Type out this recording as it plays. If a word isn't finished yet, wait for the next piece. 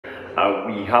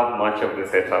we have much of the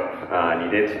setup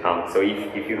needed. So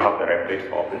if you have the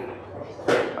replit open,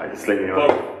 just let me know.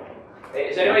 Hey,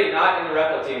 is anybody not in the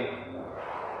replit team?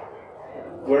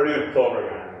 We're doing Clover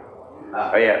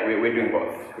now. Oh yeah, we're doing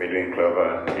both. We're doing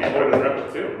Clover and We're doing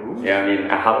replit too. Yeah, I mean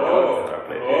I have both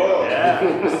replit. Oh, Yeah.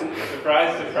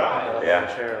 surprise, surprise. Yeah.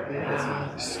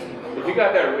 If you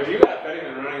got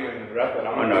Fedimint running in replit,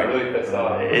 I'm gonna be really pissed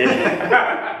off.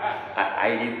 I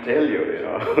did tell you,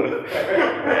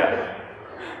 Yeah.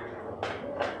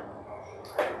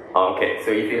 Okay,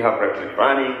 so if you have replit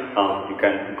running, you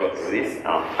can go through this.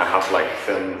 I have like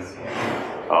some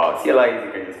CLIs,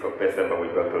 you can just go paste them, but we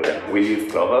go through them. We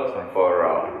use Clover for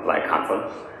like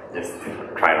hands-on. Just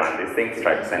try run these things,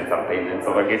 try to send some payments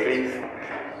over gateways,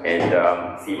 and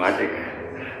see magic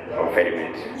of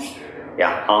Fedimint.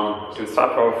 Yeah, to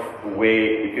start off,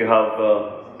 if you have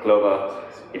Clover,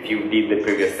 if you did the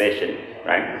previous session,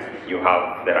 right, you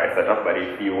have the right setup, but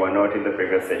if you were not in the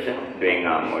previous session doing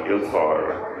modules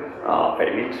for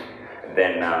Fedimint,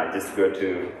 then just go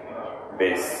to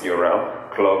this URL,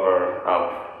 Clover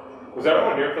up. Was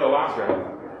everyone here for the last round?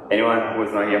 Anyone who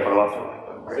was not here for the last one?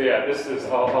 So yeah, this is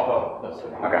all.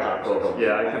 Okay.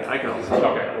 Yeah, I can also.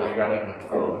 Okay, well, you got it.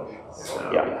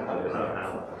 Yeah.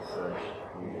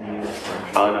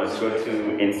 Oh no, go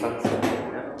to instance.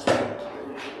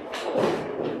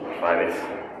 Try this.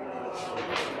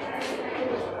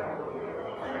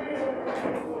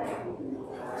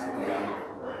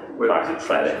 Wait, was it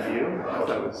try that view? I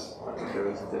think there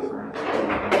was a different.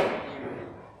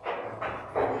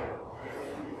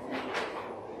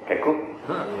 Okay, cool.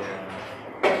 Huh.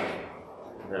 Yeah.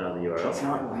 Then on the URL. It's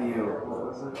not view. What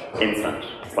was it? Instant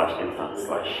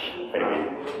 /instance/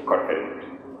 Fedimint, core Fedimint.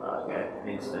 Okay.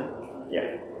 Instant. Yeah.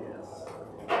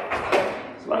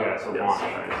 So launch.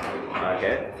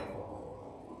 Okay.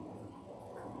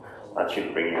 That should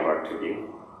bring you over to view.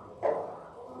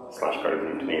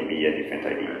 /Fedimint may be a different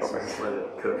ID. So just let it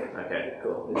cook. Okay,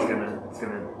 cool. It's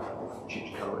gonna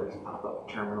change colors, pop up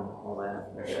terminal, all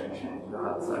that. Okay. Go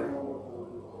outside.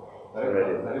 Let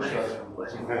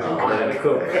Let it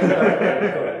cook.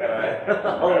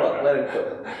 Hold on, let it cook.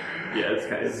 Yeah, it's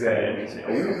kind of interesting.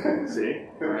 Ooh, see?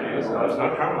 Right. It's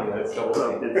not terminal yet, it's still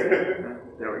working.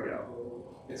 There we go.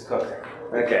 It's cooked.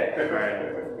 Okay, alright.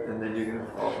 And then you're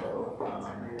gonna follow.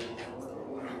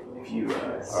 If you see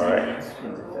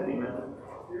into Fedimint,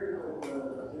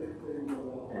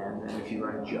 and then if you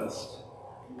run just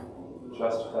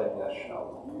fed-shell.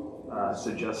 So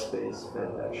just space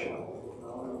fed-shell.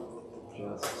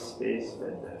 Just space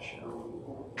fed-shell.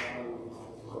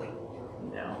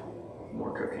 Now,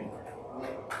 more cooking.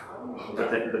 But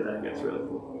then it gets really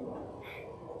cool.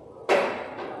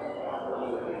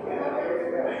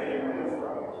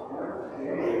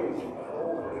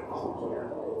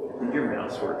 I think your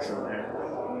mouse works in there.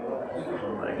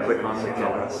 Like, click on the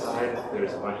colors.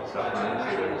 There's a bunch of stuff on it,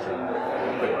 so there's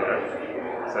click there.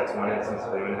 So that's one instance,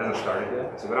 but it hasn't started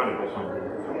yet. So go down to Bitcoin D.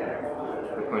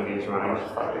 Bitcoin D is running.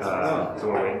 So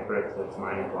we're waiting for it to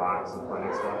mining blocks and plenty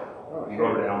of stuff. You go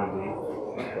over to LND.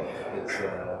 It's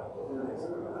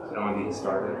LND has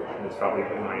started, and it's probably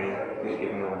mining,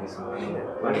 giving LND some money.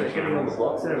 It's getting all the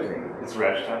blocks and everything. It's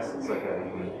reg test. It's like you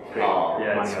can create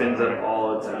yeah, it spins up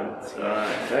all its own.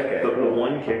 Okay. The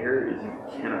one kicker is you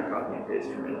cannot copy and paste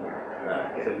from in here.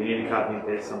 So if you need to copy and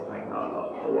paste something,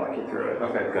 I'll walk you through it.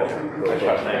 Okay, good.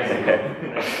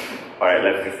 Alright,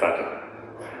 let's get started.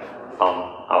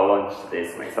 I'll launch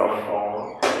this myself,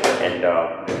 and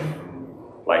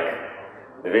like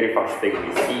the very first thing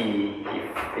we see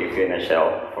if you're in a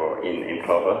shell for in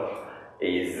Clover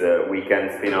is we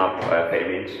can spin up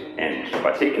Fedimint, and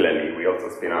particularly we also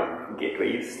spin up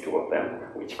gateways, 2 of them,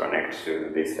 which connect to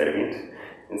this Fedimint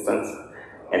instance,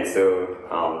 and so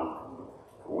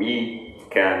we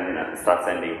can start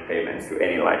sending payments to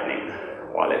any Lightning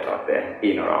wallet out there,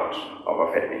 in or out of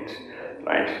a Fedimint,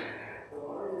 right?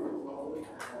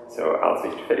 So I'll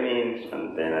switch to Fedimint,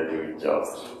 and then I do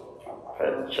just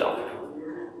Fed shell.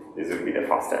 This would be the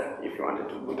first step if you wanted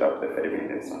to boot up the Fedimint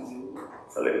instance.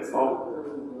 It's a little small.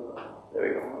 There we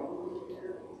go.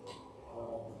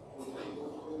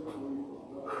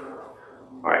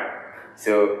 Alright,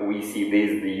 so we see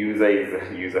this, the user is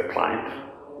a user client.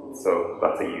 So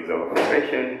that's a user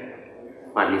configuration.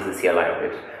 And this is the CLI of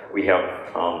it. We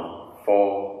have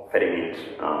 4 Fedimint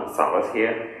servers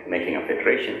here making a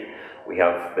federation. We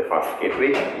have the first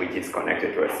gateway, which is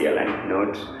connected to a CLN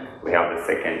node. We have the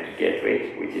second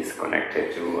gateway, which is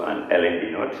connected to an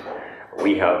LND node.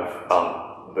 We have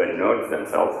the nodes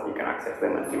themselves. You can access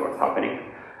them and see what's happening.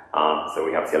 So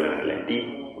we have CLN and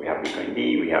LND, we have Bitcoin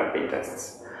D, we have bin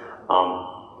tests.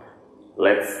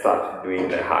 Let's start doing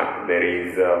the hack. There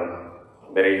is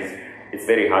it's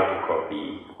very hard to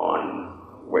copy on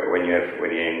when you're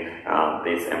in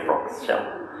this mprox shell.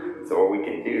 So what we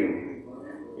can do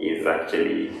is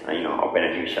actually open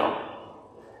a new shell,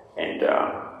 and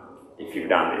if you've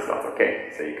done this, that's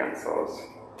okay. So you can source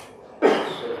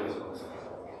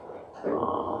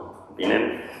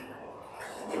Fedimint.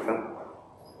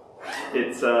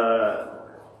 It's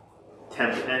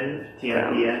tempn,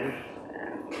 tmpn.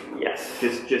 Yes.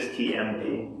 Just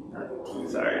tmp.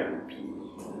 Sorry.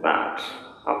 That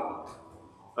up.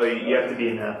 Oh, you have to be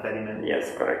in Fedimint.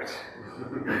 Yes, correct.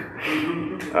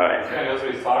 Alright. This guy knows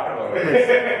what he's talking about.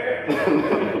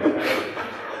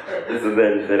 So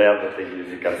then the other thing is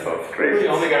you can source You're scripts. the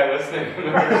only guy listening.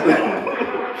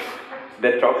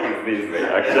 The talk is this way,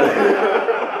 actually.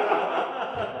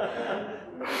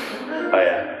 Oh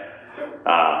yeah.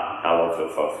 I'll also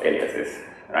source aliases,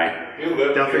 right? You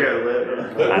live. Don't forget to live.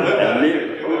 And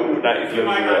live. Ooh, that is You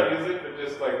might not good. use it, but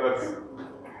just like let's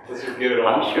just give it all.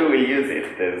 I'm sure we'll use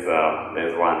it. There's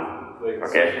one. Like,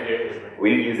 Okay.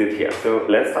 We'll use it here. So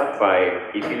let's start by,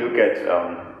 if you look at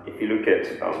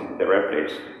the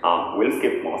replit, we'll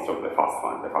skip most of the first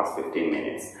one, the first 15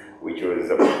 minutes, which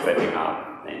was about setting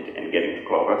up and getting to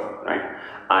Clover, right?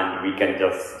 And we can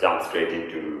just jump straight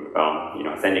into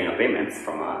sending a payments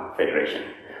from a federation.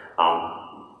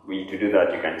 To do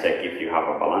that, you can check if you have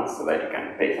a balance so that you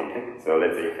can pay something. So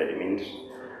let's say Fedimint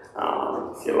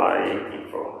CLI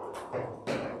info,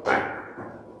 right?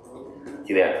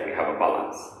 See there, we have a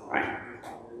balance, right?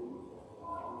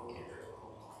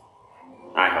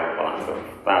 I have a balance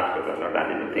of that because I've not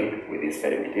done anything with this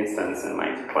Fedimint instance, and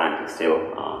my client is still,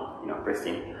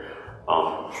 pristine.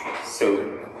 So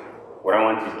what I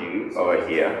want to do over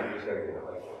here,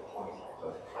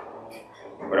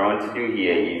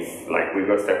 is like we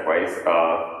go stepwise,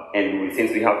 and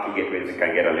since we have two gateways, it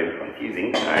can get a little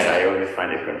confusing. I always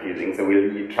find it confusing. So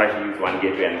we'll try to use one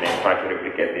gateway and then try to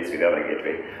replicate this with the other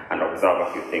gateway and observe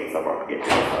a few things about gateways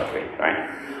that way, right?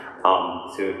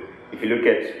 So if you look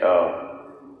at,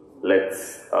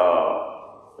 let's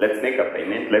make a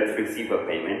payment. Let's receive a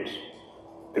payment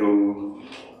through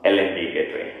LND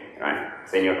gateway, right?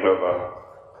 So in your Clover,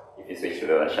 if you switch to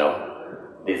the other shell,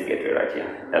 this gateway right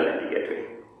here, LND gateway,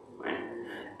 right?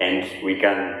 And we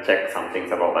can check some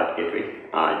things about that gateway.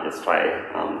 Just try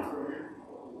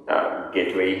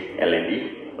gateway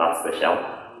LND, that's the shell.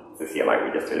 It's the CLI,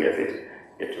 we just alias it.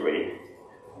 Gateway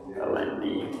LND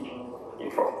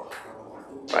info.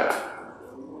 Right.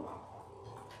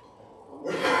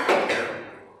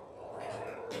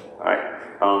 Alright.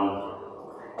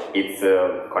 It's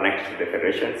connected to the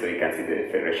federation, so you can see the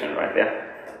federation right there.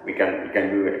 We can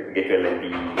do gateway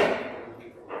LND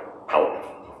help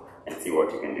and see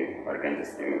what you can do, or you can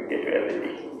just do gateway LND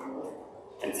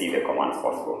and see the commands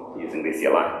possible using the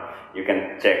CLI. You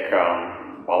can check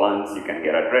balance, you can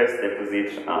get address,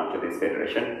 deposit to this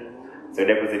federation. So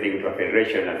depositing to a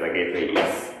federation as a gateway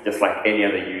is just like any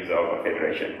other user of a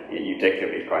federation. You take your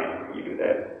Bitcoin, you do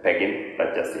the pegging,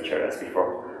 but just ensure as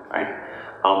before, right?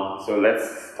 So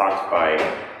let's start by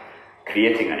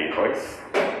creating an invoice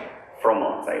from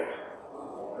outside.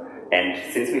 And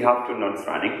since we have two nodes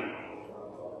running,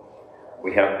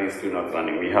 we have these two nodes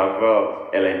running. We have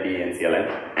LND and CLM,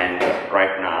 and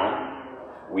right now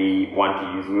we want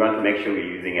to make sure we're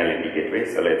using LND gateway.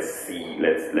 So let's do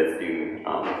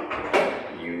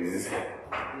use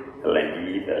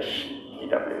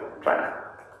LND-GW. Try that.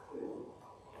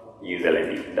 Use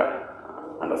LND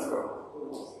underscore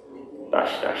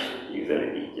dash use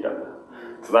LND-GW.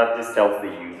 So that just tells the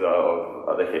user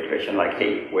of the federation, like,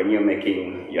 hey, when you're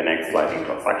making your next Lightning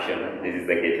transaction, this is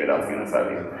the gateway that's going to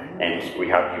serve you. And we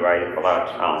have UI for that,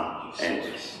 and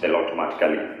they'll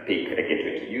automatically pick a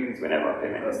gateway to use whenever a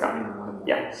payment is coming.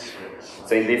 Yeah.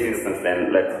 So in this instance,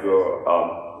 then let's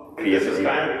go create. This is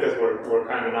kind of because we're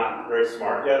kind of not very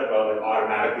smart yet about like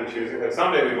automatically choosing. Like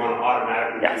someday we want to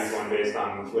automatically choose one based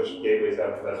on which gateways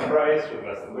have the best price or the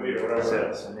best liquidity or whatever.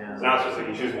 So now it's just like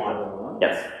you choose one.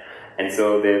 Yes. And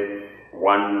so the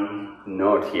one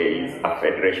note here is a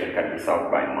federation can be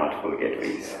served by multiple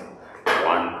gateways,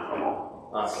 one or more.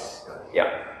 Okay. Yeah.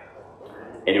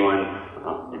 Anyone?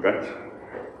 You got it?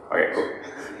 Okay, cool.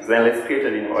 So then let's create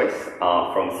an invoice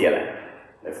from CLI.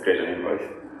 Let's create an invoice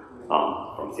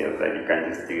from CLI. You can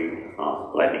just do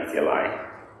Lightning CLI.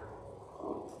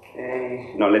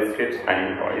 Okay. No, let's create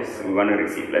an invoice. We want to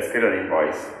receive. Let's create an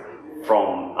invoice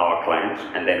from our client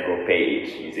and then go pay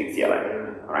it using CLI.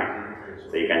 Alright,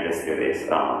 so you can just do this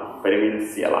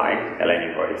Fedimint CLI, LN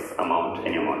invoice, amount,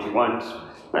 any amount you want,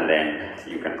 and then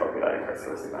you can copy that invoice.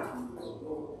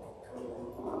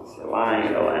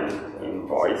 CLI, LN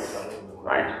invoice,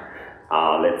 right?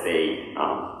 Let's say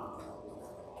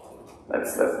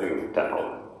let's do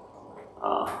temple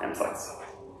MSOTs,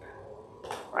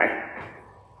 right?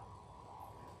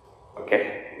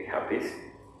 Okay, we have this.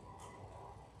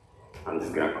 I'm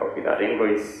just gonna copy that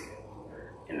invoice,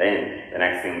 and then the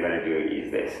next thing I'm gonna do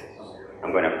is this.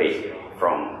 I'm gonna pay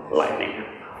from Lightning,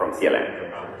 from CLM.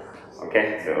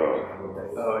 Okay, so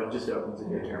Oh, it just opens a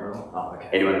new terminal. Oh, okay.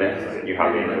 anyone there? You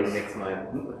have the invoice? Next line.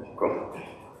 Cool.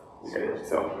 Okay,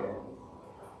 so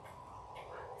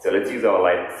let's use our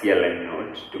CLM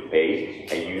node to pay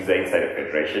a user inside a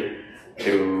federation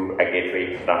through a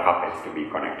gateway that happens to be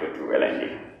connected to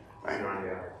LND. Right?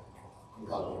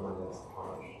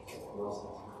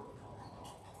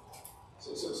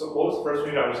 So what was the first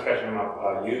read? I'm just catching them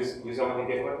up. Use LND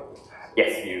gateway?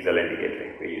 Yes, we use LND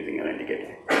gateway. We're using LND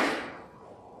gateway.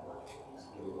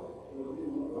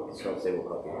 So I'll say we'll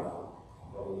copy it.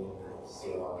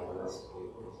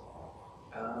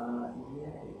 Yeah.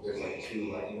 There's like two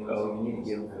lightning. Oh, you need to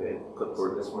give the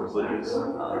clipboard this one privileges. It's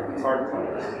hard to find.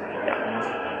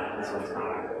 Yeah. This one's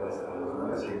kind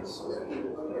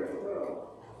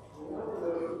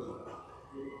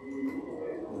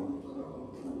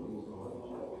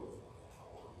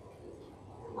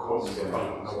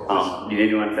Did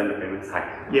anyone send the payments?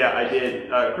 Hi. Yeah, I did.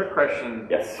 Quick question.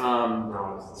 Yes.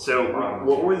 So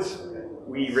what was,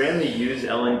 we ran the use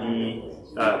LND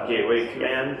gateway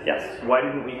command. Yes. Why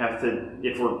didn't we have to,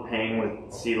 if we're paying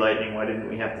with C Lightning, why didn't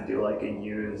we have to do like a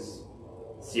use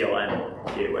CLN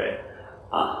gateway?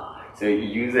 So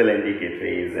use LND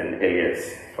gateway is an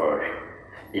alias for,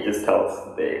 it just tells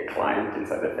the client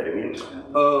inside the Fedimint.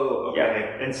 Oh, okay.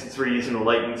 Yeah. And since we're using the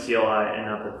Lightning CLI and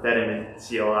not the Fedimint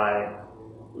CLI,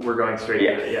 we're going straight to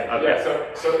it. Yeah. Okay.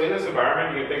 Yeah, so in this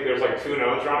environment, you think there's like two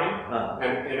nodes running,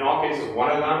 and in all cases, one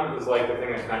of them is like the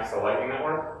thing that connects to the Lightning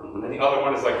network, and the other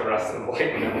one is like the rest of the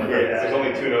Lightning network. Right? Yeah. There's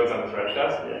only two nodes on this reg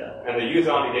test, and the use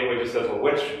on the gateway just says, well,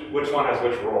 which one has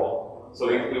which role. So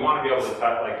we want to be able to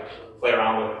play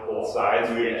around with both sides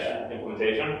for each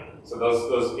implementation. So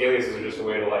those aliases are just a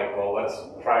way to like, well, let's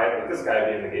try it with this guy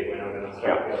being the gateway node, and let's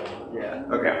try it with the other one. Yeah.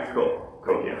 Okay. Cool.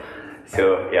 Cool.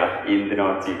 So yeah, in the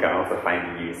nodes you can also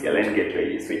find the CLN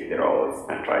gateway, you switch the roles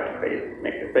and try to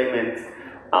make the payments.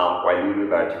 While you do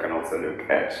that, you can also look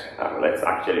at, let's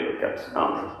actually look at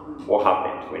what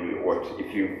happened when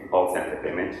if you all sent the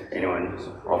payment, anyone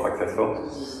all successful?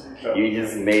 Sure. You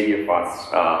just made your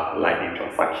first Lightning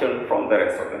transaction from the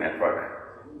rest of the network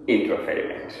into a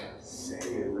Fedimint.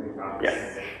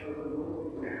 Yes.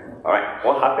 Alright,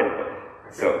 what happened though?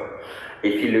 So,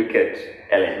 if you look at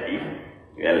LND,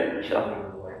 the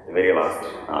very last,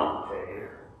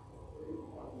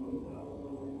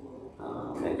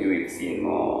 maybe we've seen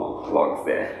more logs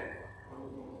there,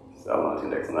 so I'll not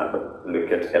index on that, but look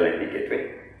at LND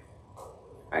gateway.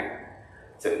 Right.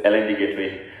 So LND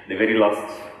gateway, the very last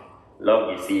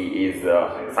log you see is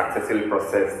successfully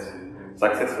processed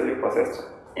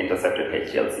intercepted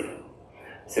HTLC.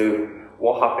 So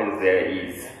what happens there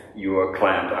is your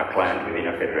client, a client within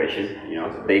a federation,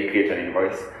 they create an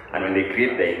invoice, and when they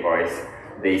create the invoice,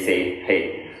 they say,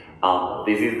 hey,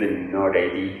 this is the node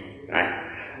ID, right?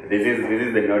 This is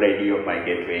the node ID of my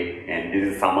gateway, and this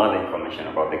is some other information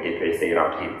about the gateway, say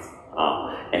route hints.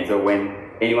 And so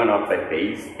when anyone outside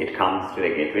pays, it comes to the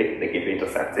gateway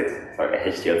intercepts it, sorry, a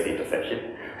HTLC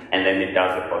interception, and then it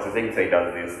does the processing, so it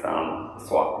does this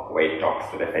swap where it talks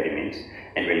to the Fedimint,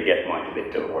 and we'll get more into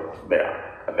detail what the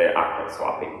act of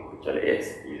swapping actually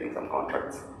is, using some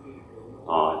contracts.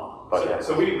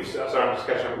 So we, sorry, I'm just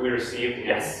catching up, we received,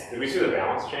 yes. Did we see the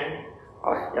balance change?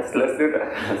 Oh, yes, let's do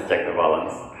that. Let's check the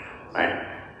balance. Right.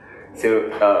 So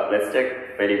let's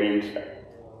check Fedimint.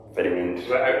 So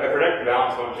I predict the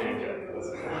balance won't change yet.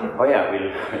 Oh yeah,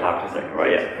 we'll have to check. Oh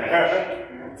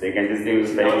yeah. So you can just do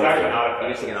Fedimint. No, it's actually not. I'm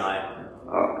using an eye.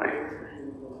 Oh, nice.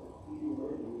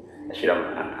 I should have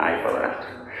an eye for that.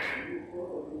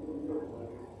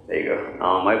 There you go.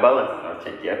 My balance is not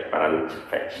changed yet, but I will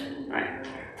fetch. Right.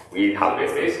 We have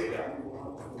this. Basically,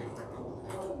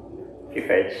 If you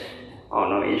fetch, oh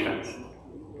no issuance.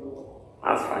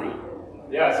 That's funny.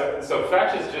 Yeah, so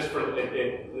fetch is just for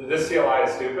this CLI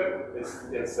is stupid.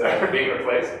 It's being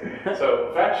replaced.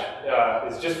 So fetch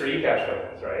is just for eCache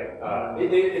tokens, right?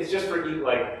 It's just for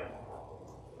eCache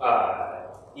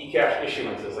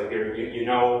issuances. Like you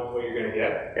know what you're going to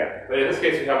get. Yeah. But in this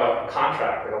case, we have a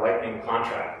contract, like a Lightning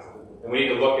contract, and we need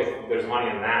to look if there's money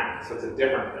in that. So it's a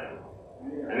different thing.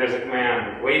 And there's a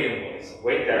command wait invoice,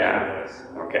 wait dash invoice.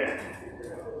 Okay.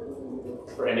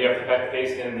 And you have to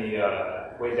paste in the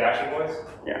wait dash invoice.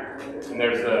 Yeah. And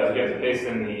there's you have to paste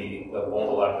in the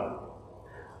bold 11.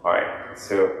 Alright,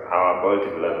 so our bolt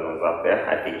 11 was up there.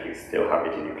 I think you still have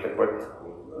it in your clipboard.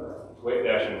 Wait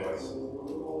dash invoice.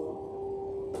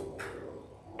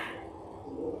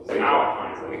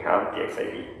 we have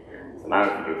DXID. So now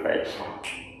if we do fetch,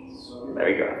 there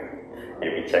we go.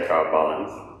 And we check our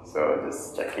balance. So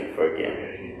just check info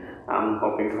again. I'm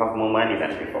hoping to have more money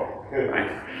than before,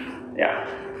 right? Yeah.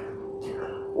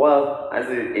 Well, as a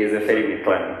Fedimint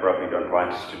client, you probably don't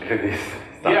want to do this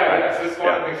stuff. Yeah, so this is one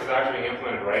of the things that's actually being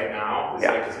implemented right now. It's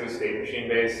like this new state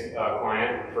machine-based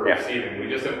client for receiving. We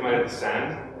just implemented the send,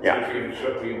 which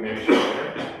we can maybe show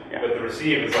later. But the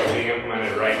receive is like being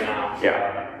implemented right now.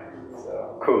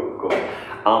 So. Cool.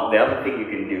 The other thing you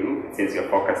can do, since you're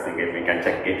forecasting it, we can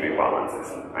check gateway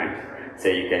balances, right? So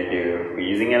you can do, we're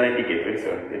using LND gateway,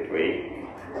 so gateway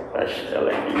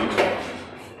 -LND.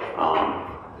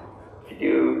 If you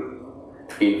do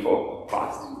info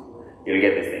fast, you'll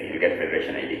get this thing, you'll get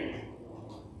Federation ID.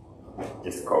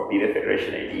 Just copy the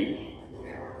Federation ID,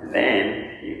 then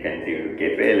you can do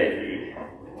gateway LND,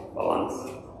 balance,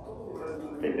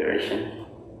 Federation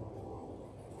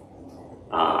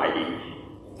ID,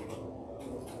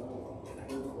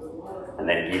 and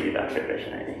then give you that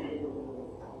Federation ID,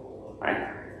 right?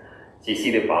 So you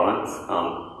see the balance.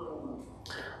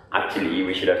 Actually,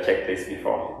 we should have checked this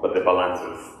before, but the balance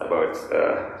was about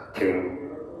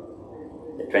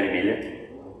 20 million.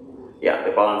 Yeah,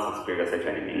 the balance was previously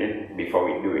 20 million before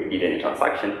we did any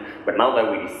transaction. But now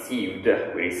that we received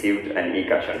an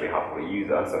e-cash on behalf of a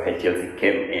user, so HLC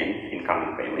came in,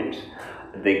 incoming payment,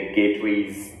 the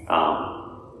gateway's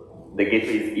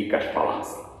e-cash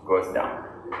balance goes down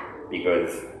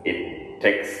because it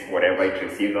takes whatever it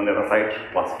receives on the other side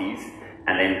plus fees,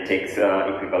 and then takes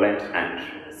equivalent and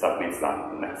submits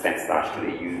that, sends that to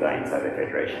the user inside the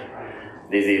federation.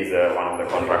 This is one of the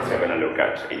contracts we're going to look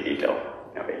at in detail.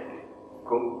 Okay,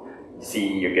 cool. You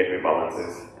see your gateway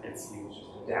balances. It's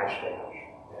dash.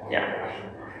 Yeah.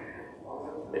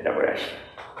 The double dash.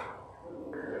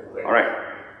 All right.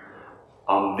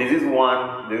 This is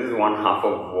one half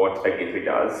of what a gateway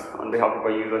does on behalf of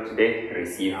a user today: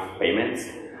 receive payments.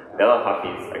 The other half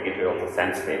is a gateway also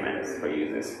sends payments for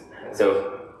users. So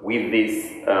with this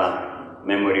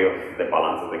memory of the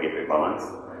balance of the gateway balance,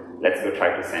 let's go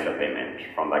try to send a payment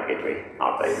from that gateway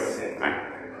outside. Right?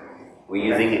 We're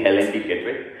using LND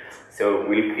gateway, so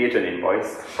we'll create an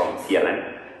invoice from CLN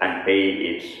and pay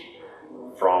it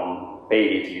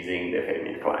using the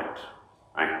Fedimint client.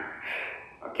 Right?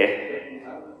 Okay.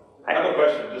 I have a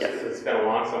question, just because it's been a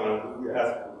long, so I'm going to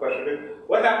ask a question.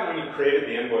 What happened when you created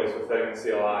the invoice with Fedimint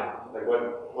CLI? Like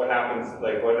what happens,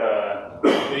 like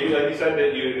you said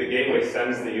that the gateway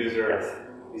sends the user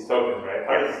these tokens, right?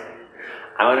 How does...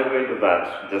 I want to go into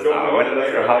that just now. I want to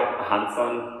have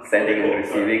hands-on sending and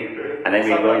receiving, and then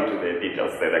we'll go into the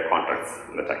details, the contracts,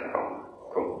 the technical.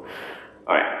 Cool.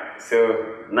 Alright, so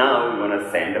now we want to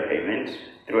send a payment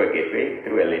through a gateway,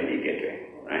 through a LND gateway,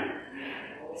 right?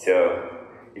 So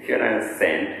if you're going to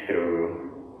send through,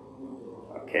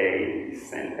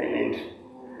 send payment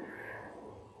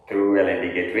through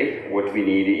LND gateway, what we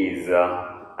need is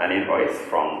an invoice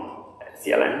from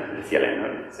CLN, the CLN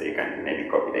node. So you can maybe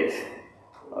copy this.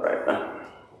 All right,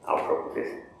 I'll copy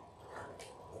this.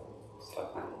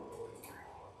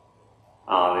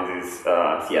 This is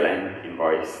CLN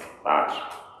invoice that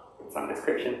with some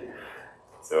description.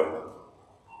 So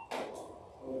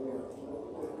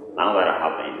now that I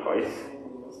have the invoice,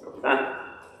 let's copy that.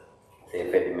 Say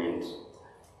Fedimint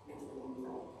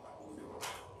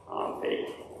pay,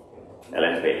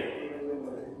 LN pay.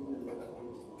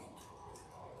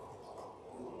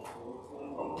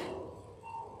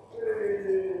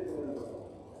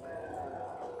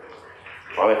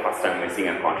 For the first time using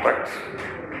a contract,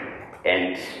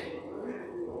 and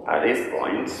at this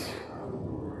point,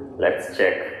 let's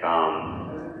check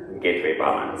gateway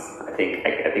balance. I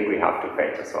think we have to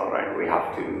fetch as well, right? We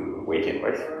have to wait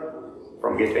invoice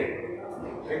from gateway.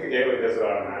 I think the gateway does it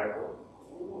automatically.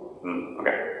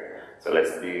 Okay, so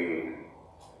let's do.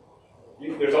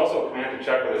 There's also a command to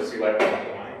check whether C-Life is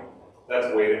money. That's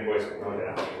wait invoice with no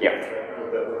dash. Yeah.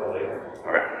 With the label.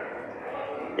 Okay.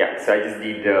 Yeah, so I just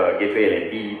did the gateway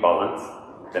LND balance,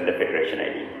 then the federation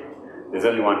ID. There's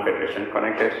only one federation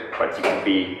connected, but you can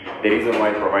be, the reason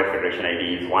why I provide federation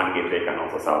ID is one gateway can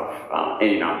also serve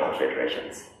any number of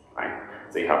federations, right?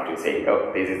 So you have to say,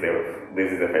 oh, this is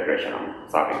the federation I'm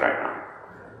serving right now.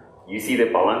 You see the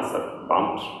balance that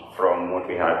bumped from what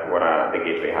we had, the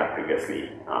gateway had previously,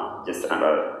 just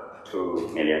under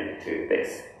 2 million to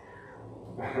this.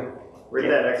 Where'd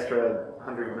that extra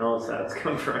 100 millisats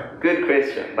come from? Good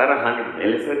question. That 100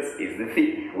 millisats is the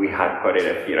fee. We had quoted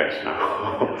a fee right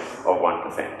now of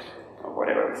 1% or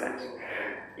whatever percent.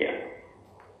 Yeah.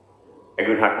 A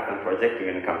good hackathon project,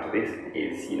 we're going to come to this,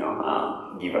 is,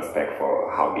 give a spec for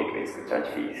how gateways could charge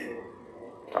fees.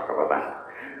 Talk about that.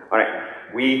 All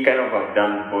right, we kind of have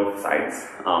done both sides,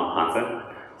 Hanson.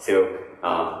 So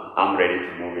I'm ready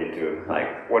to move into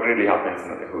like what really happens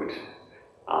under the hood.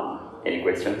 Any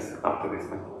questions after this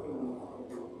one?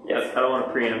 Yes, I don't want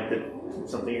to preempt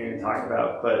something you're going to talk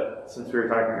about, but since we were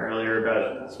talking earlier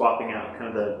about swapping out kind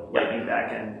of the Lightning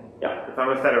backend, if I'm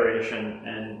a federation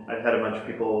and I've had a bunch of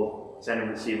people send and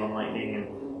receive on Lightning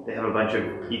and they have a bunch of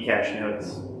eCash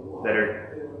notes that are,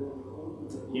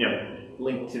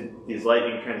 linked to these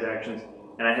Lightning transactions,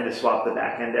 and I had to swap the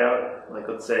backend out, like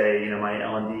let's say, my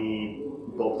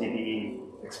LND Bolt DB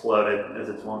exploded as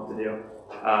it's wont to do,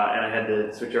 and I had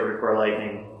to switch over to Core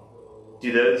Lightning.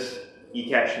 Do those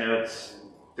eCash notes,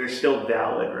 they're still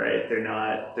valid, right?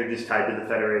 They're just tied to the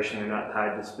federation, they're not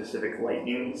tied to specific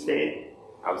Lightning state?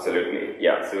 Absolutely,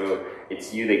 yeah. So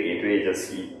it's you, the gateway,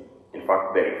 just in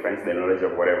fact the reference, the knowledge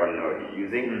of whatever node you're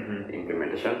using, the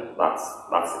implementation,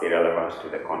 that's irrelevant to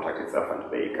the contract itself and to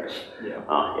the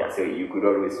eCash. So you could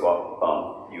always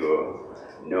swap your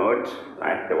node,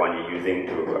 right, the one you're using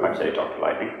to actually talk to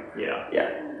Lightning.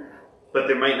 But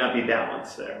there might not be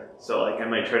balance there. So like I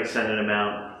might try to send an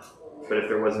amount, but if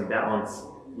there wasn't balance,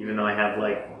 even though I have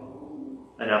like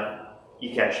enough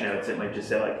eCash notes, it might just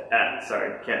say like,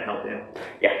 sorry, can't help you.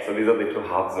 Yeah, so these are the two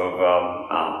halves of,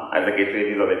 as a gateway,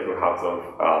 these are the two halves of,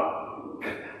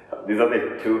 you have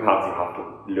to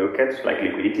look at, like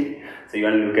liquidity. So you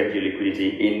want to look at your liquidity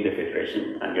in the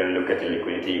federation, and you want to look at your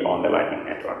liquidity on the Lightning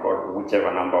network, or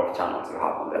whichever number of channels you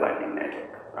have on the Lightning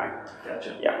network, right?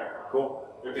 Gotcha. Yeah. Cool.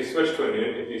 If you switch to a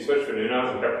new node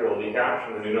and kept your old eCash,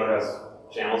 and the new node has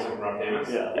channels and can run payments,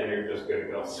 then you're just good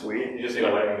to go. Sweet. You just need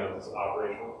a Lightning node that's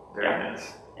operational. Very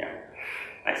nice. Yeah.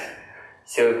 Nice.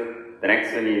 So the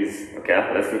next one is,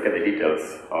 let's look at the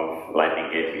details of Lightning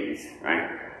gateways,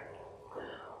 right?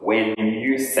 When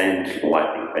you send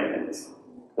Lightning payments,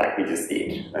 like we just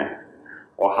did, right?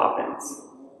 What happens?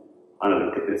 I'm gonna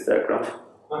look at this diagram.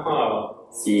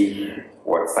 See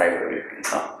what side of it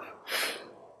comes up.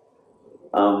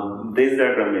 This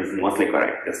diagram is mostly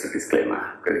correct, just a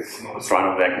disclaimer, because it's one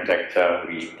of the architecture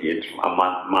we did a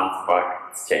month back.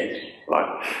 It's changed a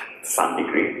lot to some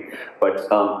degree, but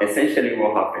essentially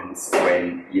what happens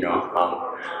when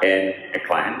a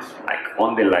client like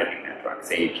on the Lightning network,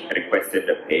 say requested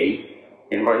a pay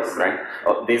invoice, right?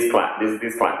 This client, this is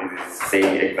the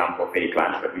same example of Fedi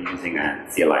client, but we're using a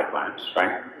CLI client,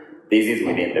 right? This is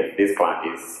within this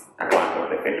client is a client of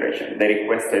the federation. They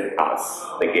requested us,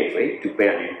 the gateway, to pay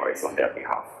an invoice on their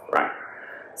behalf, right?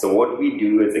 So what we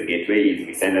do as a gateway is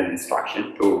we send an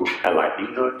instruction to a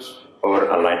Lightning node or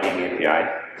a Lightning API,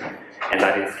 and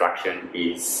that instruction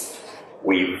is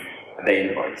with the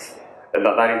invoice.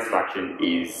 That instruction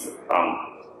is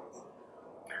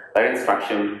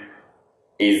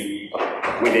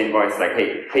with the invoice, like,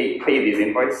 hey, pay this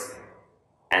invoice,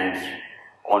 and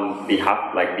on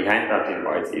behalf, like behind that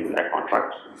invoice is a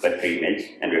contract, that pre-image,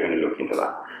 and we're going to look into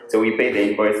that. So we pay the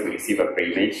invoice, we receive a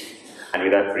pre-image, and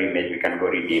with that pre-image we can go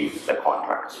redeem the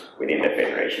contract within the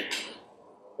federation.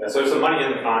 Yeah, so there's some money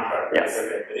in the contract. Yes.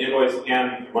 Okay. The invoice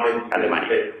and money. And the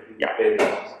money.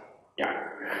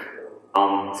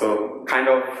 So kind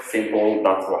of simple,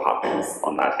 that's what happens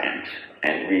on that end.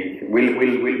 And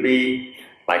we'll be,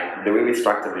 like, the way we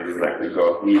structure it is like we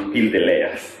peel the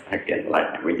layers again,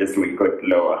 like we go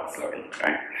lower slowly,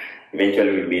 right?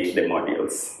 Eventually we meet the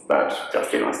modules that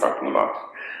Justin was talking about.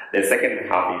 The second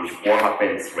half is what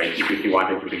happens when, if you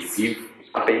wanted to receive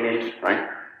a payment, right?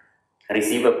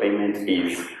 Receive a payment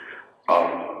is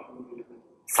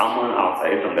someone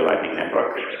outside on the Lightning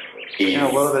network. A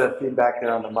little bit of feedback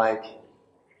there on the mic.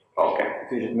 Okay.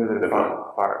 If you just move it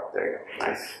far, there you go.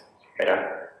 Nice.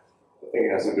 Better. I think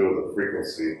it has to do with the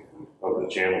frequency of the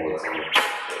channel that's on it.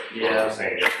 Yeah. I was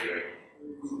saying yesterday.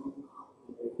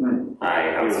 I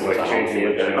have It was some like changing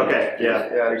the channel. Okay, yeah,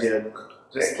 Yeah, you're good.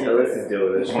 Just keep Let's just deal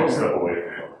with it. Just one step away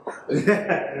from it.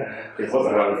 It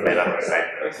wasn't what I was better.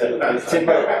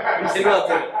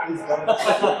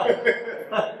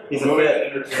 He's a fit.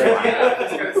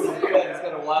 It's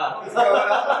gonna wow.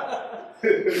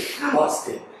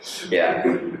 Busted. Yeah,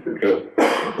 good.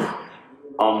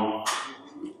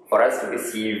 For us to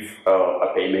receive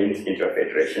a payment into a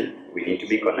federation, we need to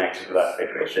be connected to that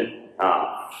federation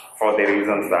for the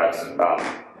reasons that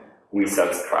we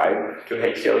subscribe to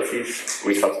HTLCs,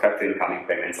 we subscribe to incoming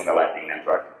payments on the Lightning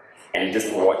network, and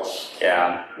just watch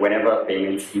whenever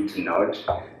payments hit to node,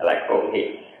 like,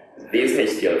 okay, this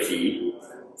HTLC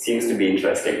seems to be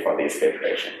interesting for this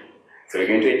federation. So we're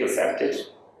going to intercept it,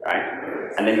 right?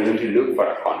 And then we're going to look for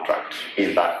a contract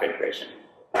in that federation,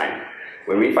 right?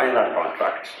 When we find that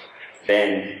contract,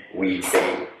 then we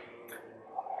say,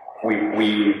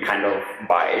 we kind of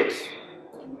buy it,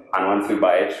 And once we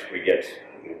buy it, we get.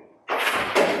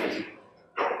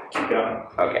 Keep going.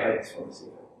 Okay.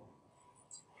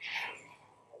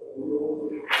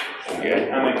 Good.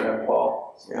 I'm like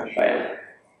Paul. Yeah.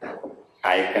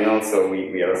 I can also,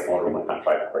 we are a small room, I can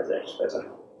try to project better.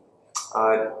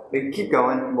 We can keep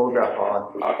going. We'll drop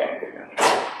on. Okay.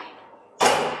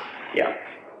 Yeah.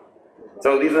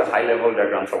 So these are high-level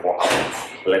diagrams of what happens.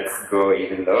 Let's go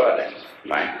even lower then,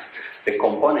 right? The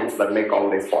components that make all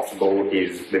this possible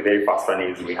is, the very first one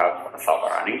is we have a server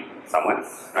running somewhere,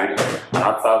 right?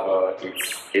 That server,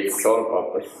 its sole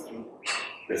purpose.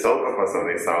 The sole purpose of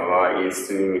the server is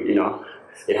to,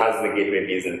 it has the gateway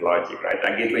business logic, right?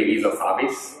 A gateway is a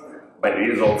service, but it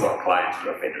is also a client to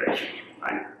a federation,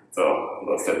 right? So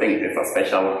those two things, it's a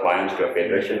special client to a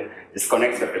federation. This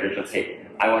connects the federation, say,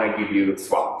 I want to give you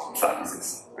swap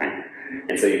services, right?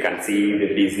 And so you can see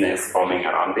the business forming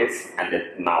around this, and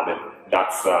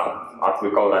that's what we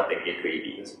call that the gateway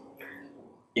is.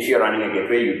 If you're running a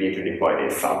gateway, you need to deploy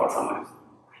this server somewhere.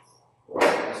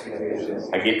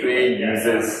 A gateway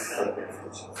uses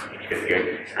it's good.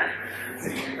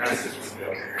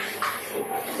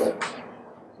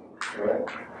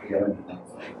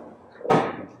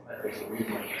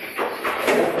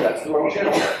 That's the wrong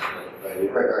channel.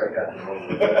 Right.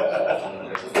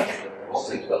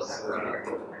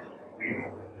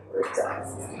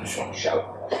 Shout.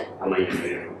 I might use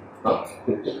it. Oh.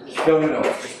 No.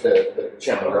 Just the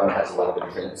channel run has a lot of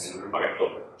different things. Okay,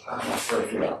 cool. For a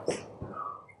few hours.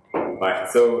 Right,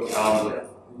 so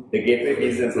the gateway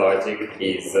business logic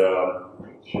is,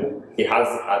 it has,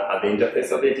 at the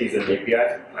interface of it is an API,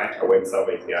 right, a web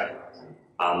server API.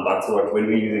 That's what, when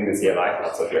we're using the CLI,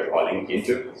 that's what we're calling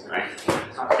into, right?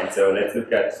 And so let's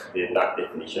look at that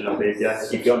definition of the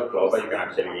API. If you're on Clover, you can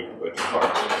actually go to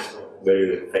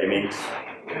Fedimint,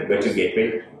 go to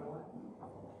gateway.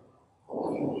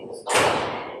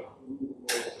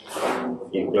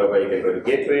 In Clover, you can go to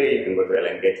gateway, you can go to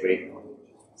LN gateway.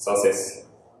 Sources,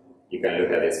 you can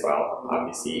look at this file,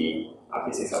 RPC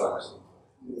servers.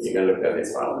 You can look at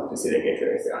this file to see the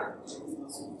gateway API.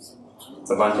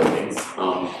 It's a bunch of things.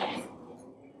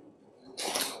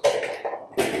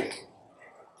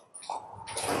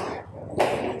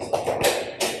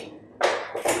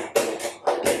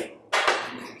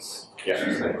 Yeah,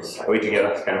 are we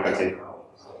together? Can we continue?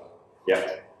 Yeah.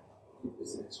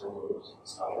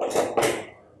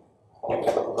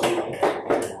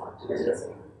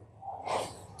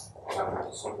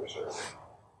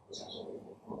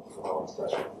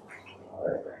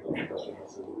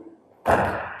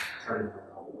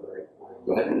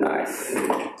 Nice.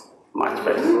 Much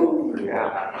better.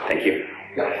 Yeah. Thank you.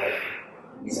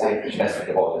 It's best to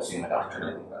default to assume a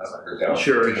doctrine.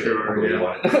 Sure.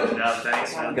 Yeah. No,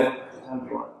 thanks, man.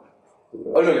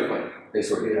 Oh, no, you're fine.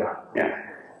 Basically, Yeah.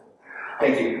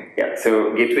 Thank you. Yeah,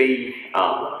 so gateway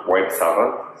web server,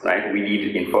 right? We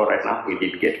need info right now. We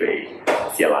need gateway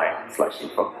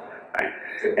CLI/info, right?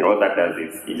 And what that does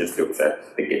is it just looks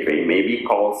at the gateway, maybe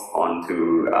calls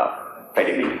onto a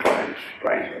Fedimint client,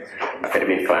 right? A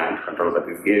Fedimint client controls that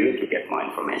is given to get more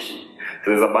information.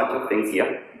 So there's a bunch of things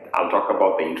here. I'll talk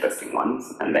about the interesting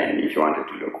ones, and then if you wanted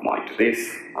to look more into this,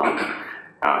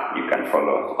 you can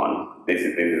follow on. This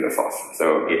is the source.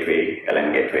 So gateway,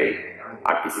 LN gateway,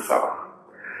 RPC server.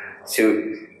 So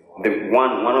the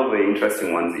one of the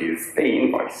interesting ones is pay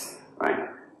invoice, right?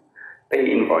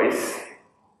 Pay invoice.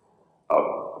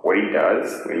 What it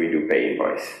does when we do pay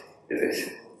invoice is this.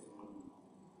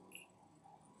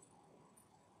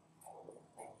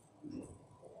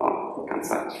 Oh, can't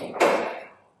search.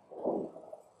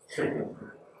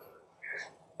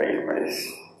 Pay invoice.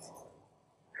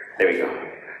 There we go.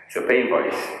 So pay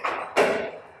invoice.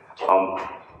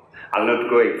 I'll not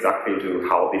go exactly into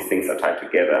how these things are tied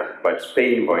together, but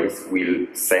pay invoice will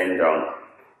send a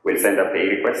pay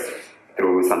request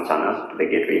through some channel to the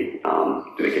gateway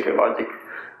logic.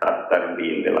 That will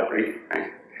be in the library,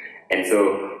 right? And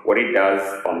so what it does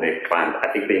on the client,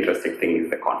 I think the interesting thing is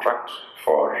the contract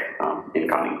for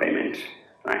incoming payment,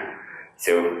 right?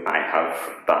 So I have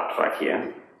that right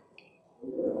here.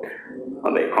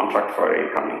 On the contract for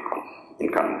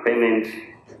incoming payment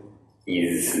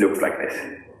looks like this.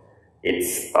 It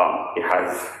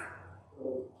has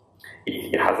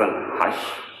a hash.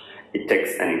 It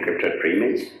takes an encrypted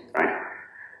pre-image, right?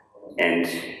 And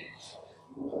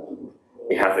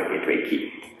it has a gateway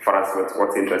key. For us,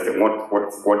 what's interesting, what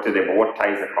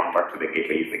ties a contract to the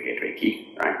gateway is the gateway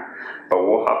key, right? But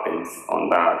what happens on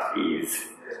that is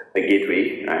the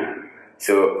gateway, right?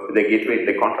 So the gateway,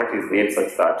 the contract is made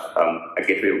such that a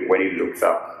gateway, when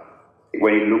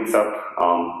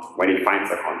it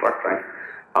finds a contract, right?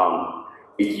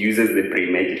 It uses the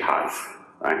pre-image it has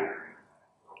right?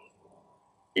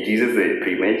 It uses the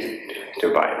pre-image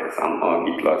to buy this. I'm a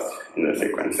bit lost in the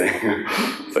sequencing.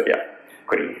 So yeah,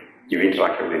 Cody, you've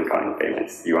interacted with incoming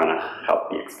payments. You wanna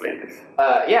help me explain this?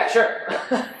 Yeah, sure.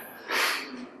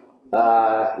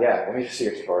 Yeah, let me just see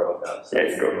your tutorial with that. Yeah,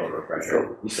 it's good.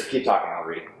 You keep talking, I'll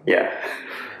read. Yeah.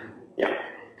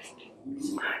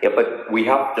 Yeah, but we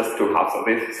have just two halves of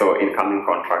this. So incoming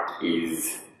contract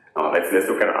is, let's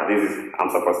look at, I'm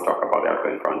supposed to talk about the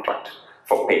outgoing contract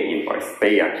for pay invoice.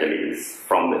 Pay actually is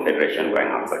from the federation going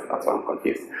outside, that's why I'm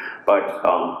confused. But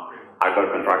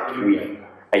outgoing contract,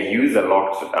 I use a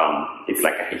locked, it's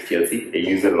like a HTLC, I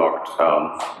use a locked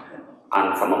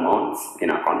and some amounts in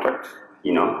a contract,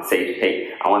 say,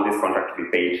 hey, I want this contract to be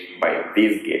paid by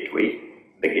this gateway,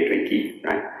 the gateway key,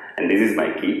 right? And this is my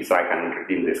key, so I can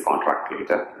redeem this contract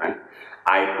later, right?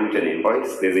 I put an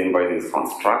invoice, this invoice is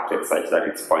constructed such that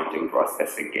it's pointing to a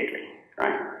specific gateway,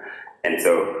 right? And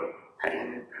so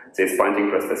it's pointing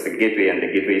to a specific gateway, and the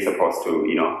gateway is supposed to,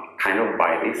 kind of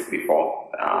buy this before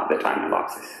the time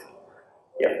elapses.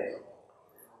 Yeah.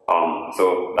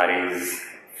 So that is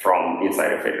from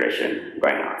inside a federation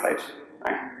going outside,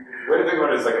 right? Way to think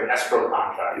about it is like an escrow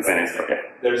contract. It's an escrow, yeah.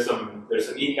 There's some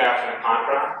e-cash in a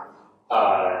contract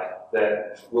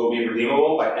that will be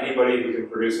redeemable by anybody who can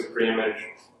produce a pre-image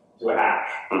to a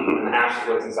hash. And the hash is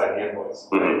what's inside the invoice.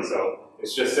 Right? So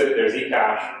it's just that there's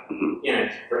e-cash in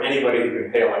it for anybody who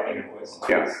can pay a lightning invoice.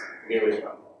 Yeah. Gateway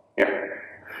job. Yeah.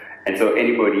 And so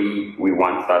anybody, we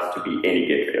want that to be any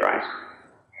gateway, right?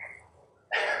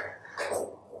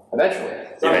 Eventually.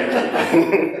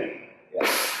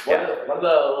 One of the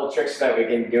little tricks that we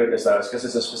can do with this though is because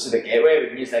it's a specific gateway, we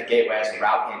can use that gateway as a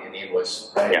route hint in the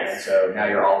invoice, right? Yes. And so now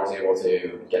you're always able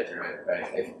to get through it,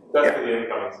 right? That's for the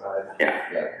incoming side.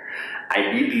 Yeah.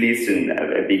 I did list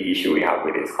a big issue we have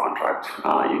with this contract,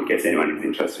 in case anyone is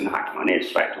interested in hacking on it,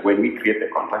 right? When we create the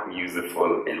contract, we use the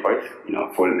full invoice,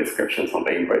 full descriptions on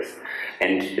the invoice.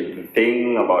 And the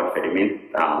thing about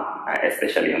Fedimint,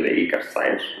 especially on the eCash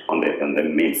side, on the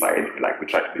main side, like we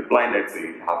try to be blinded so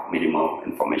you have minimal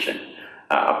information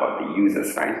about the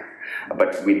users, right?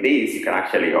 But with this, you can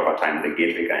actually, over time, the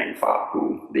gateway can infer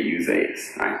who the user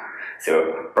is, right?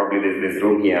 So probably there's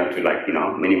room here to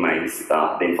minimize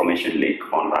the information leak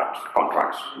on that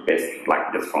contract based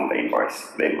just from the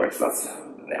invoice. The invoice that's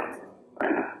there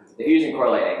right now. If you're using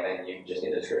correlating, then you just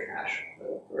need a description hash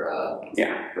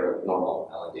for normal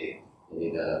LND. You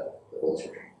need the full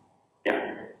description.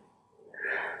 Yeah.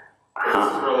 This is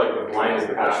for like the blinded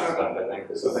hash stuff, I think.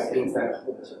 So that means that.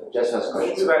 Just has a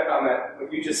question. So that on that,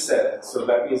 what you just said, so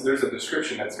that means there's a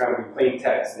description that's got to be plain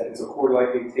text, and so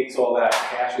correlating takes all that,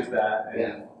 caches that,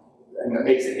 and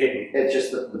makes it hidden. It's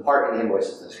just the part in the invoice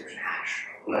is the description hash,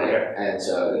 right? Okay. And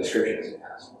so the description isn't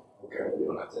passed. Okay. You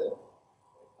don't have to,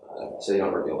 so you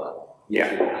don't reveal that. Yeah.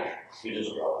 You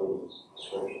just drop the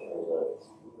description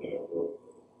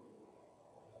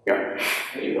Yeah.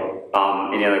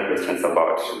 Any other questions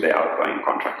about the outgoing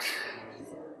contract?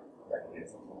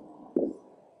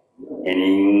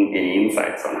 Any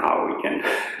insights on how we can?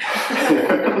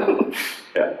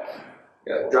 Yeah.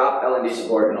 Drop LND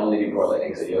support and only do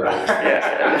correlating. So you're Yeah.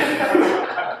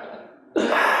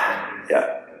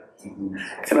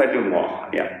 So I do more.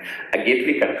 Yeah. A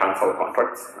gateway can cancel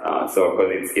contracts. So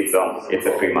because it's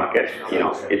a free market,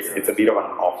 it's a bit of an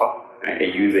offer. Right? A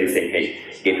user is saying, hey,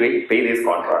 gateway, pay this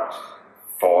contract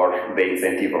for the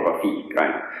incentive of a fee,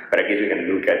 right? But a gateway can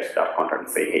look at that contract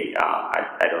and say, hey,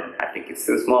 I think it's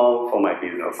too small for my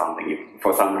business or something. If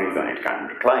for some reason it can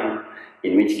decline,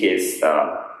 in which case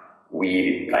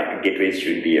gateways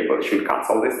should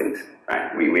cancel these things,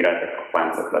 right? We write the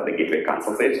plans so that the gateway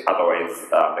cancels it. Otherwise,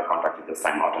 the contract is just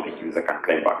time out and the user can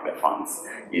claim back the funds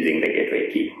using the gateway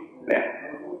key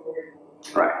there,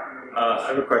 right? I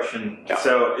have a question. Yeah.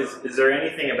 So is there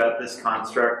anything about this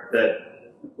construct that,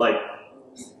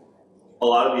 a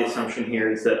lot of the assumption here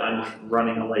is that I'm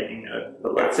running a Lightning node,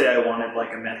 but let's say I wanted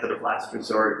a method of last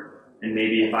resort, and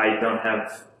maybe if I don't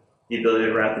have the ability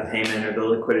to route the payment or the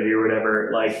liquidity or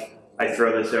whatever, I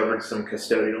throw this over to some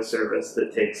custodial service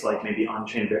that takes maybe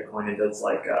on-chain Bitcoin and does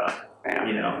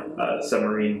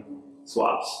submarine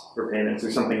swaps for payments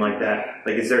or something like that.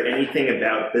 Is there anything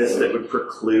about this that would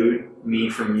preclude me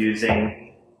from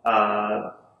using,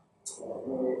 from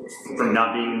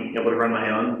not being able to run my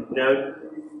own node?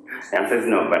 The answer is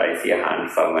no, but I see a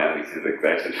hand somewhere which is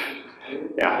excited.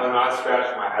 Yeah. I'm not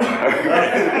scratching my head.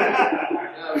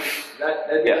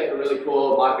 That'd be a really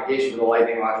cool modification to the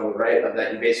Lightning module, right? Of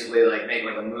that you basically make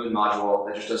a Moon module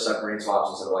that just does submarine swaps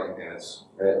instead of Lightning payments,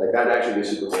 right? That'd actually be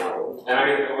super cool. And I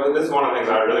mean, this is one of the things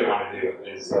I really want to do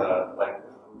is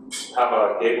have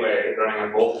a gateway running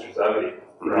on voltage Fedi,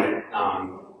 right?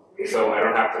 so I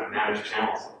don't have to manage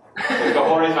channels. Like, the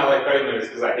whole reason I like Fedimint is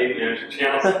because I hate managing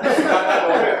channels. I'm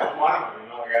one of them, you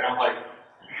know, like I don't like,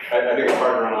 I think it's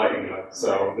hard to run a lightning node.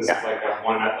 So this is like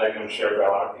one that like I'm shared by a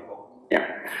lot of people. Yeah,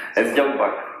 let's jump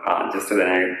back just to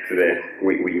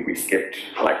we skipped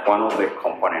like one of the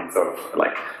components of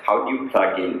like how do you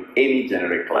plug in any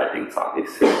generic lightning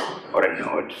service or a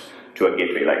node to a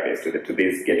gateway like this, to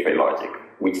this gateway logic,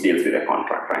 which deals with the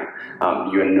contract, right?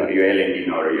 Your LND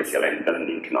node or your CLN doesn't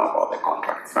need to know about the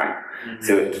contracts, right? Mm-hmm.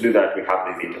 So to do that, we have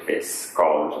this interface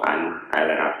called an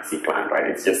LNRPC client, right?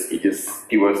 It just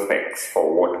pure specs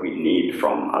for what we need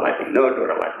from a lightning node or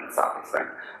a lightning service, right?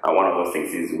 One of those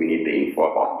things is we need the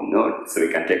info about the node, so we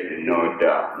can take the node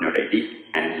ID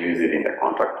and use it in the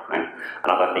contract, right?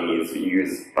 Another thing is we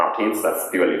use routines. That's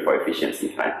purely for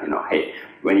efficiency, right? You know, hey,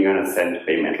 when you're going to send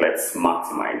payment, let's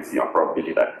maximize your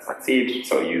probability that it succeeds,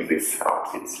 so use these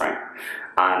routines, right?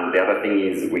 And the other thing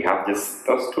is we have just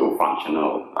those two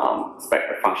functional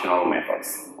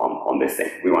methods on this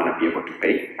thing. We want to be able to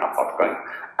pay, that's outgoing,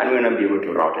 and we want to be able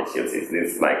to route HLCs,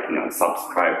 this like, you know,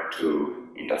 subscribe to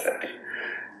intercepting.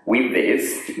 With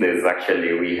this, there's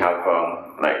actually, we have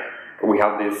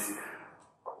this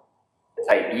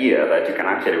idea that you can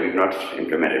actually, we've not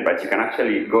implemented, but you can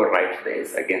actually go write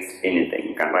this against anything.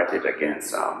 You can write it against,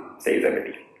 say,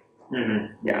 Fedi.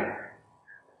 Mm-hmm. Yeah.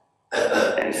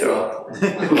 And so,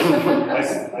 I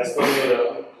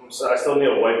still need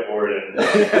a whiteboard and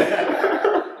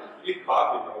You need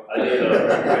coffee, bro.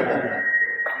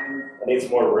 I need some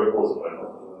more ripples in my book.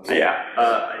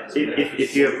 yeah.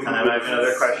 If you have time, I have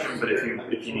another question, but if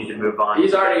you need to move on.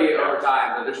 He's already over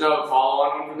time, but there's no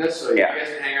follow-on from this, so you guys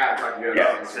can hang out and talk to you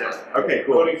about it. Okay,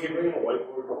 cool. Cody, can you bring in a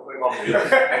whiteboard real quick?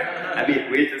 I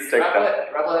mean, we just take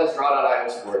that. Replit has draw.io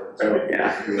support. So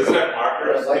Yeah. Does it have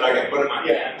markers that I can put in my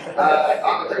hand?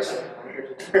 On the person.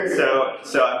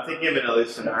 So I'm thinking of another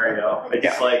scenario.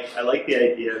 I like the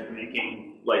idea of making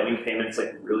lightning payments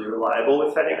like really reliable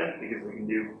with Fedimint because we can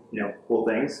do, you know, cool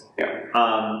things.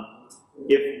 Yeah.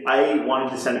 If I wanted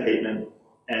to send a payment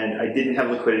and I didn't have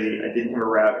liquidity, I didn't have a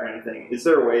route or anything, is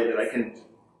there a way that I can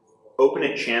open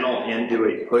a channel and do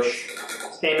a push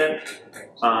payment,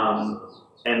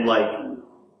 and like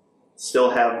still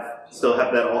have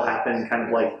that all happen kind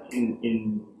of like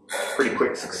in pretty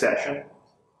quick succession?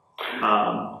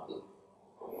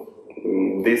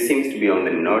 This seems to be on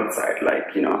the node side,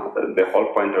 like, you know, the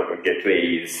whole point of a gateway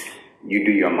is you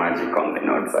do your magic on the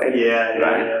node side.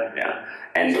 Yeah.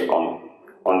 And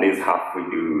on this half we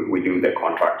do the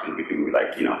contract, and we do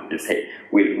like, you know, just hey,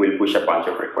 we'll push a bunch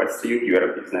of requests to you.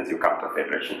 You're a business, you come to a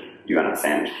federation, you're gonna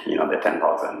send, you know, the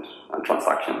 10,000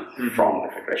 transactions from the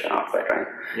federation outside, right?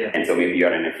 Yeah. And so maybe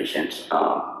you're an efficient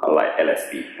like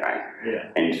LSP, right?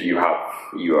 Yeah. And you have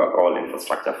your all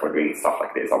infrastructure for doing stuff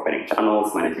like this, opening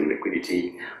channels, managing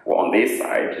liquidity. Well, on this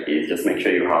side is just make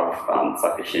sure you have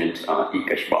sufficient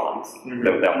e-cash balance. Mm-hmm.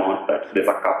 The amount that there's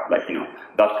a cap, like, you know,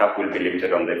 that cap will be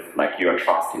limited on the like your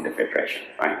trust in the federation,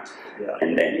 right? Yeah.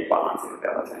 And then you balance it with the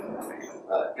other thing.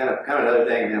 Kind of another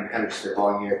thing, and I'm kind of just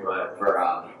spitballing here, but for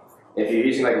if you're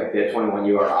using like a BIP21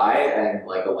 URI and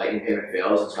like the lightning payment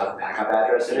fails, it's got the backup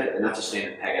address in it, and that's a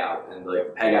standard peg out, and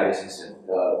like peg out is instant.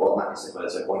 Well, not instant, but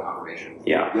it's like one confirmation.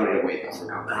 Yeah. You don't need to wait for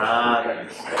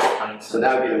confirmation. So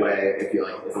that would be the way if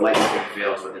the lightning payment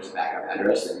fails, but there's a backup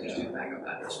address, then you just do the backup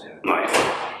address in it. Nice.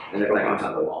 And then like on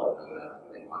top of the wallet.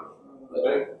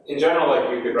 But in general, like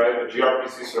you could write a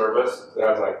gRPC service that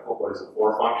has like, what is it,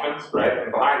 4 functions, right?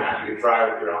 And behind that, you could try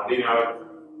with your LND node,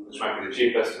 which might be the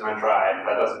cheapest, and then try. If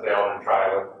that doesn't fail, then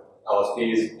try with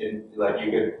LSPs. Like you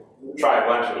could try a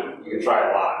bunch of it. You could try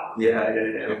a lot. Yeah.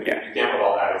 You can't with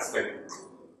all that. It's like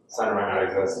center might not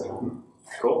exist.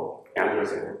 Cool. Yeah.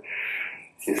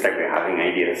 Seems like we're having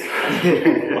ideas.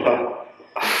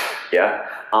 Yeah.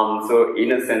 So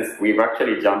in a sense, we've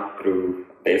actually jumped through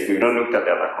this. We've not looked at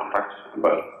the other contract,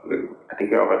 but I think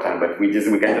we're over time. But we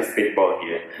can just spitball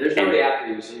here. There's nobody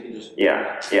after you, so you can just.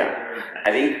 Yeah.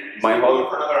 I think my whole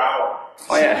for another hour.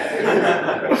 Oh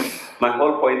yeah. My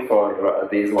whole point for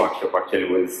this workshop actually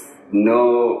was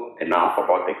know enough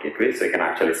about the gateway so you can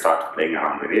actually start playing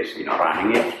around with it, you know,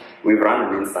 running it. We've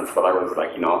run an instance, but that was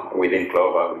like, you know, within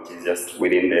Clover, which is just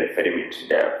within the Fedimint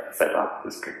dev setup,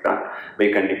 the script that. But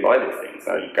you can deploy these things.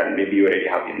 So you can, maybe you already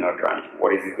have your node running.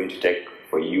 What is it going to take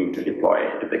for you to deploy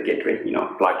to the gateway, you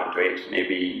know, plug into it?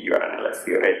 Maybe you are an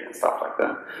LSP already and stuff like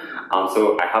that.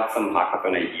 So I have some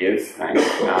hackathon ideas, right,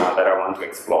 that I want to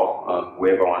explore.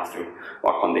 Whoever wants to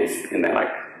work on this in the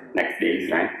like next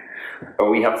days, right? But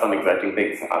we have some exciting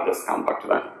things. I'll just come back to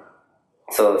that.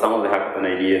 So some of the hackathon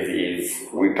ideas is,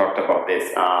 we talked about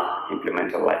this,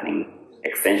 implement a lightning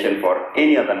extension for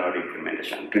any other node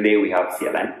implementation. Today we have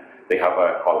CLN. They have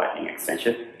a call lightning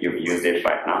extension. You've used it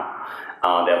right now.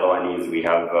 The other one is we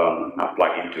have a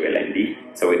plugin to LND.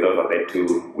 So with those are the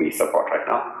two we support right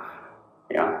now.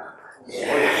 Yeah.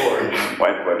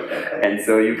 Whiteboard. And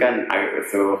so you can,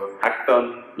 so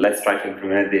Hackathon, let's try to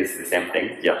implement this, the same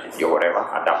thing. Yeah, it's your whatever,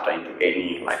 adapter into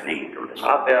any lightning implementation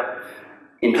out there.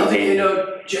 Into any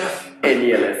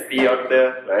LSP out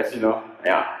there, right?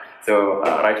 Yeah. So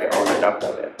write your own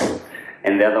adapter there.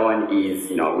 And the other one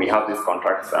is, we have these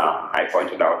contracts. I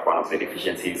pointed out one of the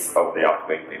deficiencies of the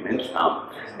outgoing payment.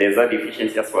 There's a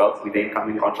deficiency as well with the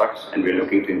incoming contract, and we're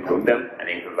looking to improve them. I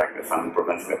think there's some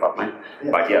improvements in the pipeline.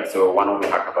 But yeah, so one of the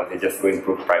hackathons is just to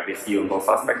improve privacy on those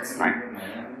aspects, right?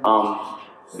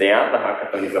 The other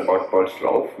hackathon is about Bolt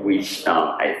 12, which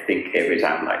I think every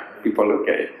time people look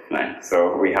at it, right?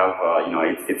 So we have,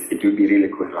 it would be really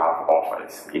cool to have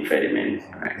offers in Fedimint,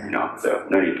 right? So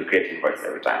no need to create invoice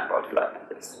every time about 11,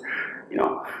 just,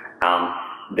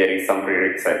 there is some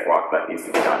prerequisite work that needs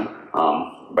to be done,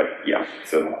 but yeah,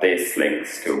 so this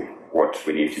links to what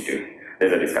we need to do.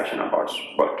 There's a discussion about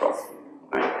Bolt 12,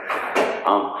 right?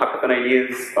 Hackathon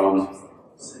ideas,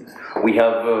 we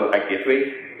have a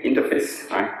gateway interface,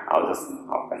 right? I'll just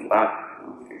open that.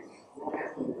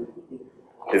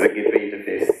 There's a gateway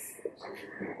interface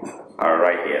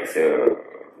right here. So,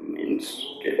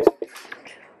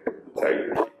 sorry.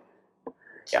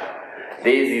 Yeah.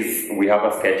 This is, we have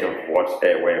a sketch of what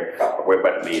a web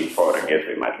admin for a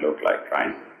gateway might look like,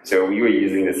 right? So we were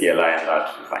using the CLI and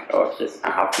that was like, oh shit, I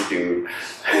have to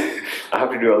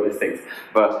do all these things.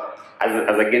 But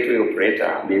as a gateway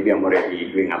operator, maybe I'm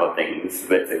already doing other things,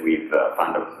 let's say with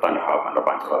Thunder Hub and a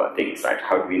bunch of other things, right?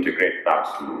 How do we integrate that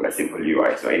to a simple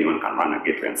UI so anyone can run a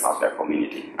gateway and serve their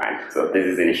community, right? So this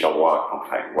is initial work of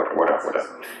like what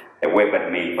a web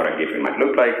admin for a gateway might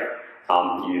look like.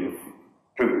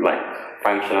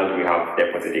 Functional, do we have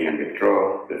depositing and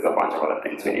withdrawal? There's a bunch of other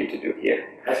things we need to do here.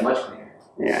 That's much cleaner.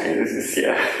 Yeah, this is,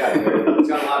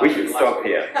 we should stop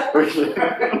here.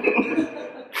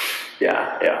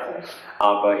 Yeah.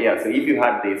 But yeah, so if you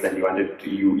had this and you wanted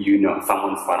to,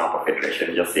 someone spun up a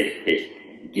federation, just say,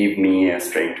 hey, give me a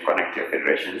string to connect your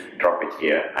federation, drop it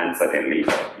here, and suddenly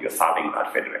you're serving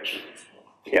that federation.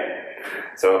 Yeah.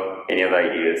 So any other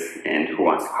ideas, and who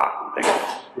wants to hack something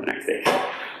the next day?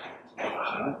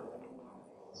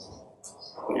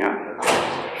 Yeah.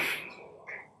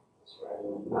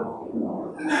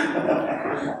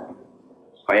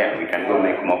 Oh yeah, we can go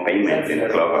make more payments in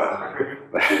Clover.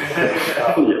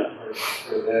 Yeah.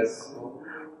 For this,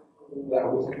 that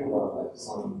was like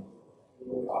some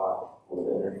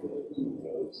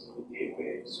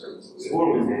gateway services. What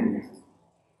was in?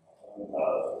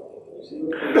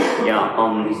 Yeah,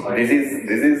 this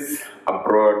is a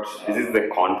broad. This is the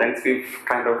contents we've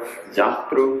kind of jumped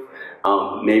through.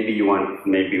 Maybe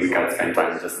we can spend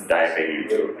time just diving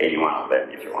into any one of them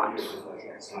if you want.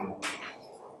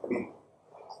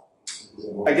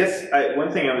 I guess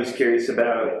one thing I was curious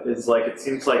about is it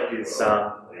seems like these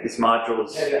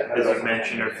modules, as you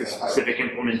mentioned, are for specific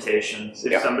implementations.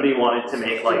 If somebody wanted to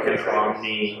make an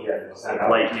Omni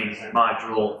Lightning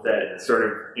module that sort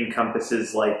of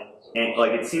encompasses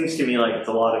it seems to me like it's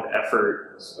a lot of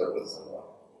effort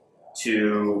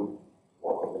to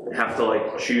have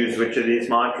to choose which of these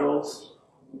modules.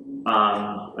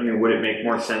 Would it make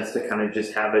more sense to kind of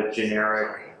just have a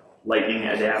generic Lightning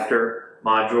adapter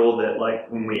module that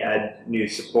when we add new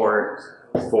support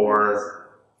for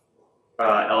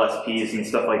LSPs and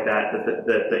stuff like that,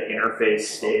 the interface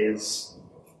stays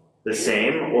the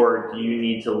same, or do you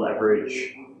need to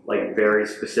leverage very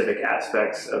specific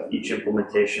aspects of each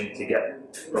implementation to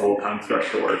get the whole construct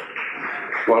to work?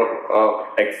 Well,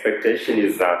 expectation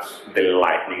is that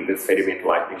this Fedimint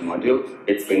Lightning module,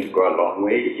 it's going to go a long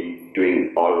way in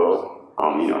doing all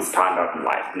standard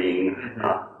Lightning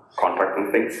contract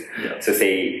and things. Yeah. So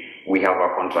say we have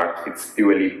a contract, it's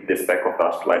purely the spec of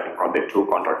that Lightning contract, the two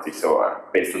contracts we saw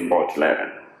based on Bolt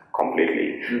 11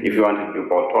 completely. Mm-hmm. If you want to do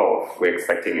Bolt 12, we're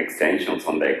expecting extensions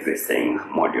on the existing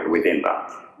module within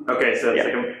that. Okay, so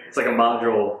it's like a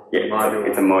module. Yeah,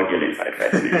 it's a module inside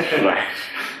Fedimint. Right.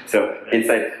 So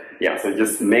inside, so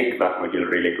just make that module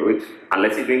really good.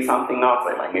 Unless you're doing something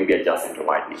outside, maybe adjacent to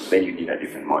Lightning, then you need a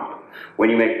different module. When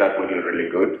you make that module really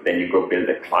good, then you go build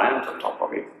a client on top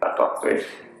of it that talks to it.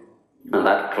 And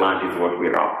that client is what we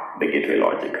wrap the gateway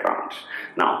logic around.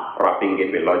 Now, wrapping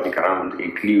gateway logic around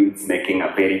includes making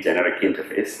a very generic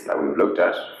interface that we've looked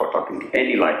at for talking to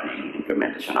any Lightning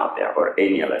implementation out there or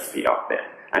any LSP out there.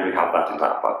 And we have that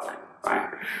entire pipeline. right?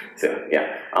 So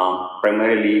yeah,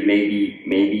 primarily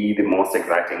maybe the most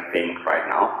exciting thing right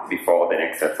now before the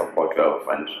next sets of port 12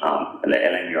 and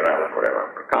LNURL or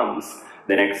whatever comes.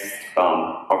 The next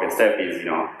obvious step is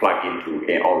plug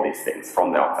into all these things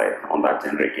from the outside on that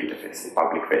generic interface,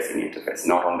 public facing interface,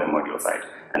 not on the module side.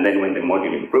 And then when the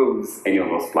module improves, any of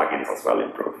those plugins as well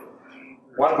improve.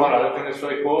 One other thing that's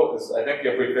really cool is I think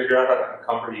if we figure out how to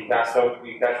encumber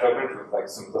eCache tokens with like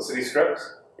simplicity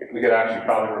scripts, we could actually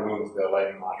probably remove the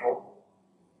Lightning module.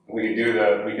 We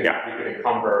could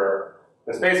encumber.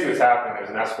 That's basically what's happening. There's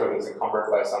an escrow that's encumbered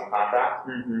by some contract.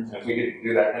 And if we could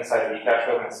do that inside the eCache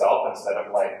token itself instead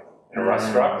of like in a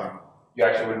Rust struct, you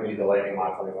actually wouldn't need the Lightning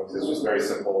module anymore because it's just very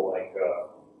simple like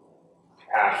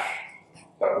hash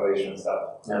calculation and stuff.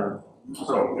 Yeah.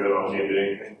 So we don't need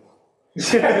anything.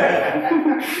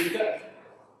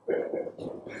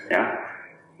 Yeah,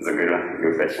 it's a good one,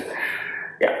 good question.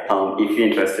 Yeah, if you're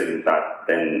interested in that,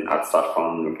 then I'd start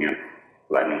from looking at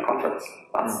Lightning contracts.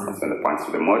 That's when it points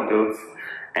to the modules.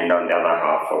 And on the other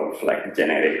half of like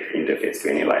generic interface to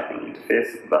any Lightning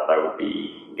interface, that would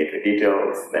be get the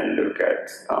details, then look at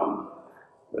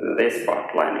this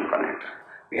part, Lightning Connect.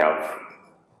 We have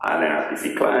an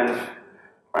RPC client,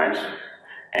 right?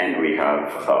 And we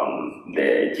have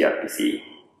the gRPC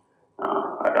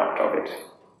adapt of it.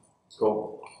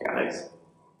 Cool. Yeah. Nice.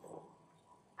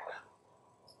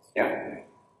 Yeah.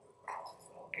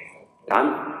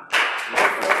 Done?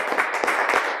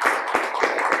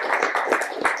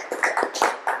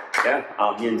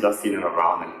 Yeah, me and Justin are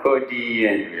around and Cody,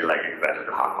 and we're like excited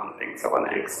to hack on things over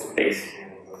the next days.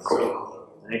 Cool.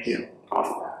 Thank you.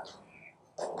 Awesome.